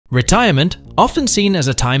Retirement, often seen as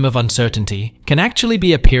a time of uncertainty, can actually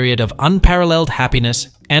be a period of unparalleled happiness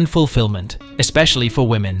and fulfillment, especially for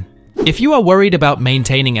women. If you are worried about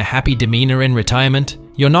maintaining a happy demeanor in retirement,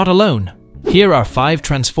 you're not alone. Here are 5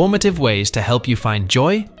 transformative ways to help you find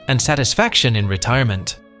joy and satisfaction in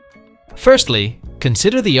retirement. Firstly,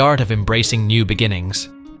 consider the art of embracing new beginnings.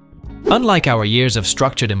 Unlike our years of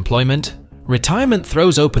structured employment, retirement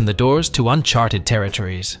throws open the doors to uncharted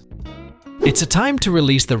territories. It's a time to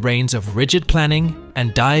release the reins of rigid planning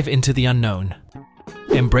and dive into the unknown.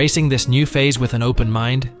 Embracing this new phase with an open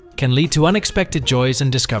mind can lead to unexpected joys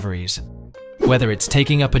and discoveries. Whether it's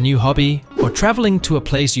taking up a new hobby or traveling to a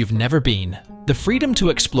place you've never been, the freedom to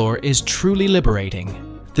explore is truly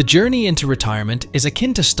liberating. The journey into retirement is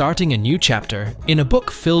akin to starting a new chapter in a book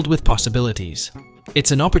filled with possibilities.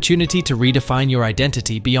 It's an opportunity to redefine your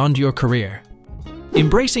identity beyond your career.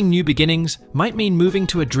 Embracing new beginnings might mean moving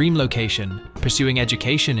to a dream location, pursuing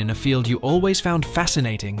education in a field you always found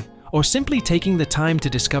fascinating, or simply taking the time to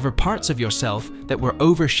discover parts of yourself that were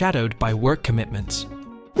overshadowed by work commitments.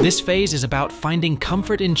 This phase is about finding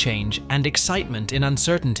comfort in change and excitement in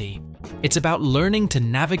uncertainty. It's about learning to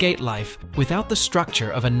navigate life without the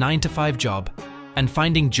structure of a 9-to-5 job and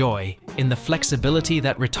finding joy in the flexibility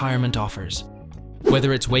that retirement offers.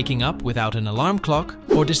 Whether it's waking up without an alarm clock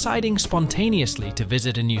or deciding spontaneously to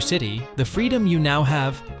visit a new city, the freedom you now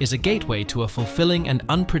have is a gateway to a fulfilling and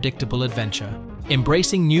unpredictable adventure.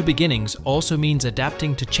 Embracing new beginnings also means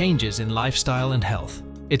adapting to changes in lifestyle and health.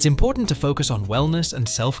 It's important to focus on wellness and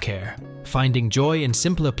self-care, finding joy in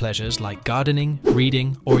simpler pleasures like gardening,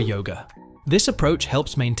 reading, or yoga. This approach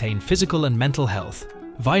helps maintain physical and mental health,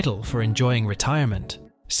 vital for enjoying retirement.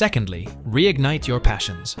 Secondly, reignite your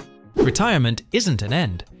passions. Retirement isn't an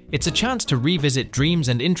end. It's a chance to revisit dreams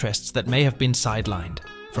and interests that may have been sidelined.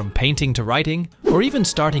 From painting to writing, or even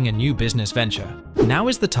starting a new business venture, now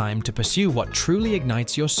is the time to pursue what truly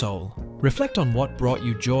ignites your soul. Reflect on what brought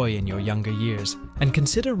you joy in your younger years, and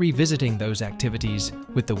consider revisiting those activities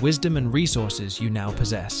with the wisdom and resources you now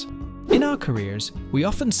possess. In our careers, we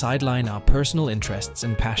often sideline our personal interests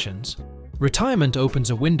and passions. Retirement opens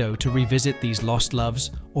a window to revisit these lost loves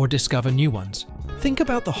or discover new ones. Think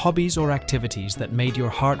about the hobbies or activities that made your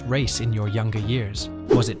heart race in your younger years.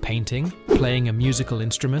 Was it painting, playing a musical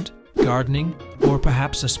instrument, gardening, or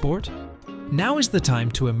perhaps a sport? Now is the time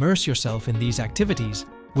to immerse yourself in these activities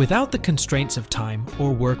without the constraints of time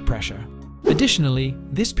or work pressure. Additionally,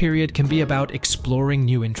 this period can be about exploring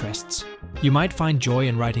new interests. You might find joy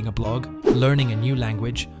in writing a blog, learning a new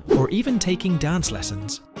language, or even taking dance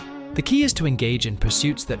lessons. The key is to engage in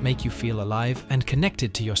pursuits that make you feel alive and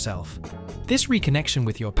connected to yourself. This reconnection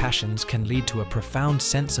with your passions can lead to a profound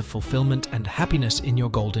sense of fulfillment and happiness in your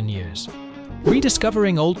golden years.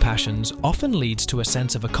 Rediscovering old passions often leads to a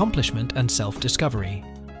sense of accomplishment and self-discovery.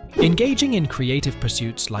 Engaging in creative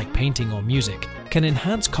pursuits like painting or music can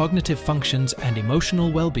enhance cognitive functions and emotional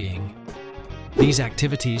well-being. These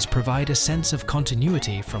activities provide a sense of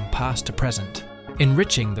continuity from past to present,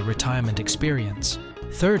 enriching the retirement experience.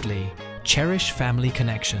 Thirdly, cherish family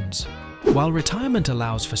connections. While retirement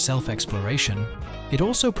allows for self-exploration, it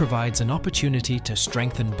also provides an opportunity to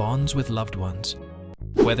strengthen bonds with loved ones.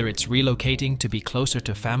 Whether it's relocating to be closer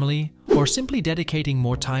to family or simply dedicating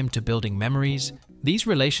more time to building memories, these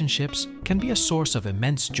relationships can be a source of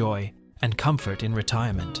immense joy and comfort in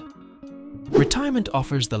retirement. Retirement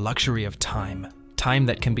offers the luxury of time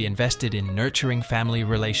that can be invested in nurturing family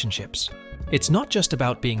relationships. It's not just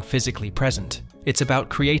about being physically present. It's about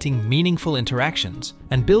creating meaningful interactions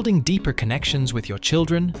and building deeper connections with your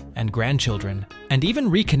children and grandchildren, and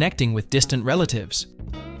even reconnecting with distant relatives.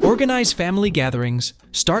 Organize family gatherings,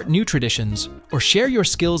 start new traditions, or share your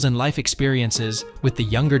skills and life experiences with the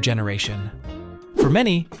younger generation. For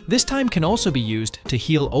many, this time can also be used to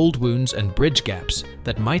heal old wounds and bridge gaps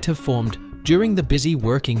that might have formed during the busy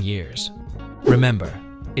working years. Remember,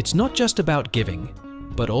 it's not just about giving,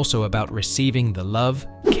 but also about receiving the love,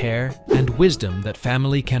 care, and wisdom that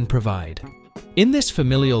family can provide. In this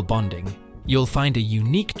familial bonding, you'll find a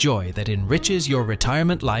unique joy that enriches your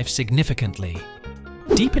retirement life significantly.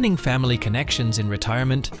 Deepening family connections in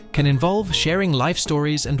retirement can involve sharing life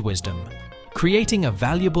stories and wisdom, creating a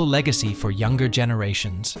valuable legacy for younger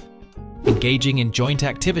generations. Engaging in joint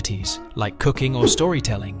activities like cooking or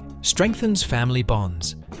storytelling strengthens family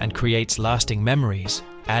bonds and creates lasting memories,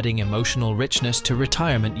 adding emotional richness to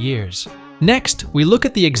retirement years. Next, we look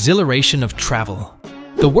at the exhilaration of travel.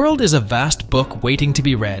 The world is a vast book waiting to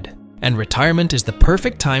be read, and retirement is the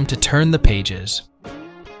perfect time to turn the pages.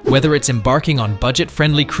 Whether it's embarking on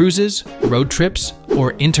budget-friendly cruises, road trips,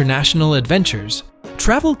 or international adventures,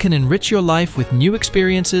 travel can enrich your life with new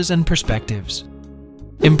experiences and perspectives.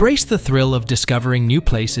 Embrace the thrill of discovering new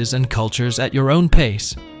places and cultures at your own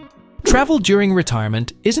pace. Travel during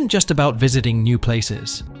retirement isn't just about visiting new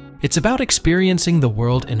places. It's about experiencing the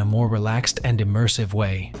world in a more relaxed and immersive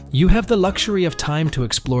way. You have the luxury of time to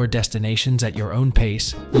explore destinations at your own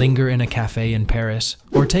pace, linger in a cafe in Paris,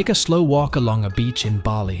 or take a slow walk along a beach in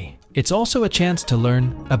Bali. It's also a chance to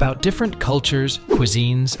learn about different cultures,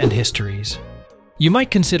 cuisines, and histories. You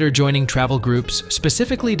might consider joining travel groups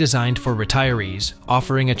specifically designed for retirees,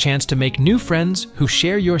 offering a chance to make new friends who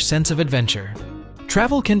share your sense of adventure.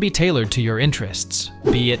 Travel can be tailored to your interests,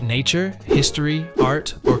 be it nature, history,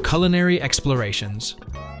 art, or culinary explorations.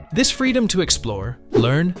 This freedom to explore,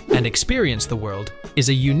 learn, and experience the world is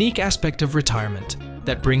a unique aspect of retirement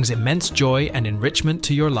that brings immense joy and enrichment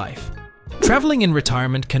to your life. Traveling in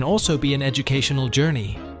retirement can also be an educational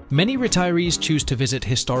journey. Many retirees choose to visit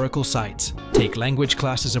historical sites, take language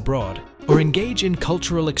classes abroad, or engage in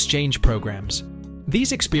cultural exchange programs.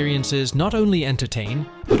 These experiences not only entertain,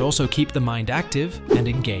 but also keep the mind active and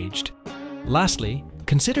engaged. Lastly,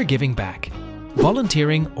 consider giving back.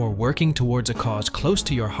 Volunteering or working towards a cause close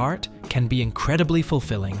to your heart can be incredibly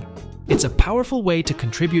fulfilling. It's a powerful way to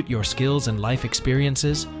contribute your skills and life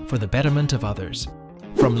experiences for the betterment of others.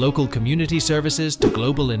 From local community services to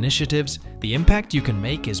global initiatives, the impact you can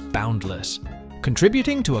make is boundless.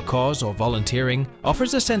 Contributing to a cause or volunteering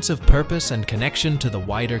offers a sense of purpose and connection to the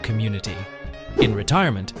wider community. In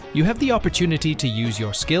retirement, you have the opportunity to use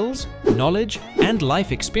your skills, knowledge, and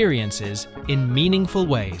life experiences in meaningful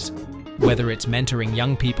ways. Whether it's mentoring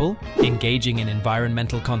young people, engaging in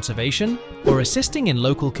environmental conservation, or assisting in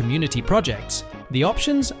local community projects, the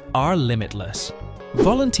options are limitless.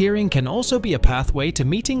 Volunteering can also be a pathway to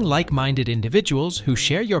meeting like-minded individuals who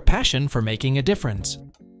share your passion for making a difference.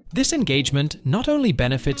 This engagement not only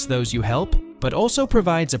benefits those you help, but also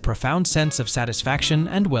provides a profound sense of satisfaction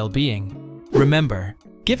and well-being. Remember,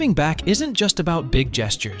 giving back isn't just about big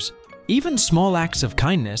gestures. Even small acts of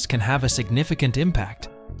kindness can have a significant impact.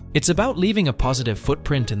 It's about leaving a positive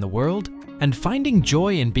footprint in the world and finding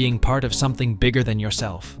joy in being part of something bigger than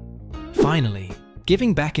yourself. Finally,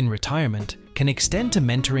 giving back in retirement can extend to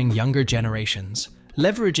mentoring younger generations,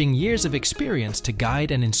 leveraging years of experience to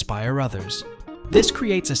guide and inspire others. This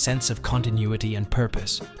creates a sense of continuity and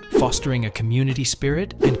purpose, fostering a community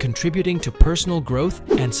spirit and contributing to personal growth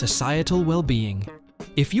and societal well-being.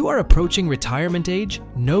 If you are approaching retirement age,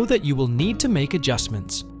 know that you will need to make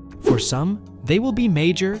adjustments. For some, they will be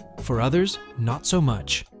major, for others, not so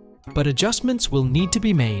much. But adjustments will need to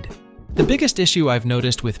be made. The biggest issue I've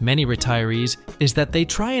noticed with many retirees is that they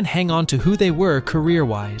try and hang on to who they were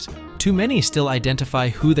career-wise. Too many still identify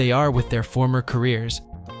who they are with their former careers.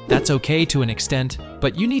 That's okay to an extent,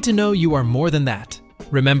 but you need to know you are more than that.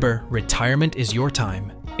 Remember, retirement is your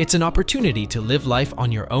time. It's an opportunity to live life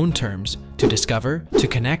on your own terms, to discover, to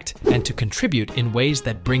connect, and to contribute in ways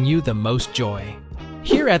that bring you the most joy.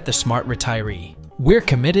 Here at the Smart Retiree, we're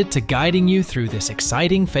committed to guiding you through this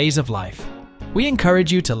exciting phase of life. We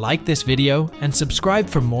encourage you to like this video and subscribe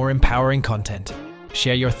for more empowering content.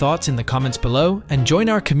 Share your thoughts in the comments below and join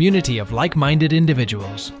our community of like-minded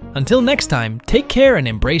individuals. Until next time, take care and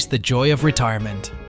embrace the joy of retirement.